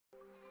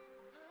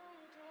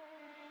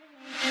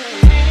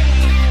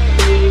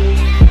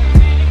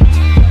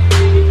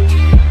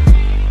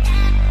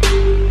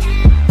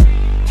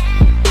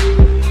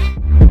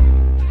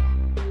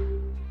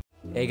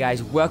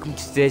guys, welcome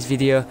to today's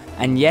video.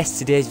 And yes,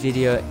 today's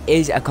video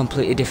is a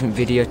completely different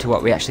video to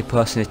what we actually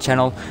post on the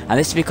channel, and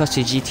this is because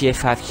the GTA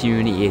 5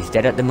 community is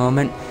dead at the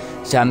moment.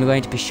 So I'm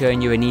going to be showing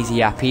you an easy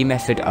RP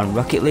method on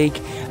Rocket League,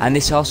 and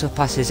this also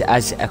passes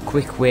as a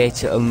quick way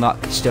to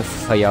unlock stuff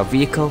for your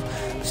vehicle.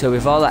 So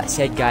with all that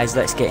said guys,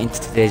 let's get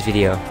into today's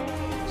video.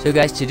 So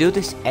guys, to do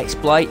this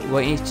exploit,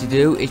 what you need to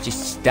do is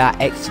just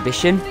start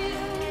exhibition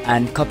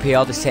and copy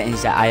all the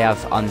settings that I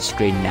have on the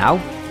screen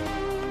now.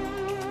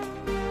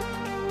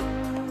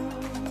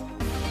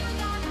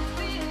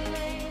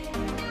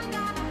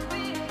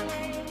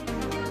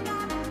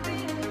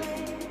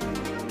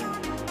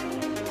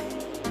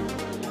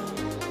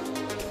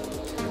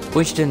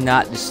 Once you've done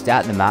that, just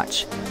start the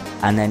match,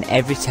 and then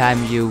every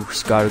time you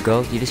score a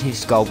goal, you just need to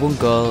score one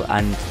goal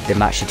and the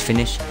match should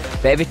finish.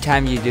 But every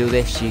time you do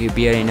this, you'll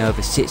be earning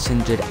over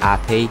 600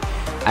 RP,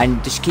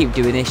 and just keep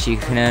doing this, you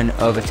can earn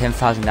over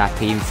 10,000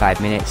 RP in 5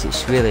 minutes.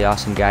 It's really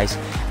awesome guys,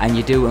 and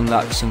you do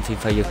unlock something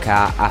for your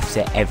car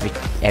after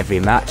every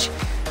match.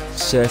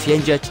 So if you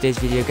enjoyed today's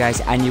video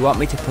guys, and you want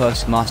me to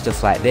post more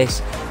stuff like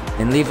this,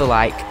 then leave a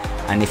like,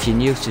 and if you're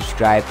new,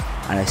 subscribe,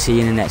 and I'll see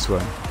you in the next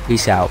one.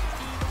 Peace out.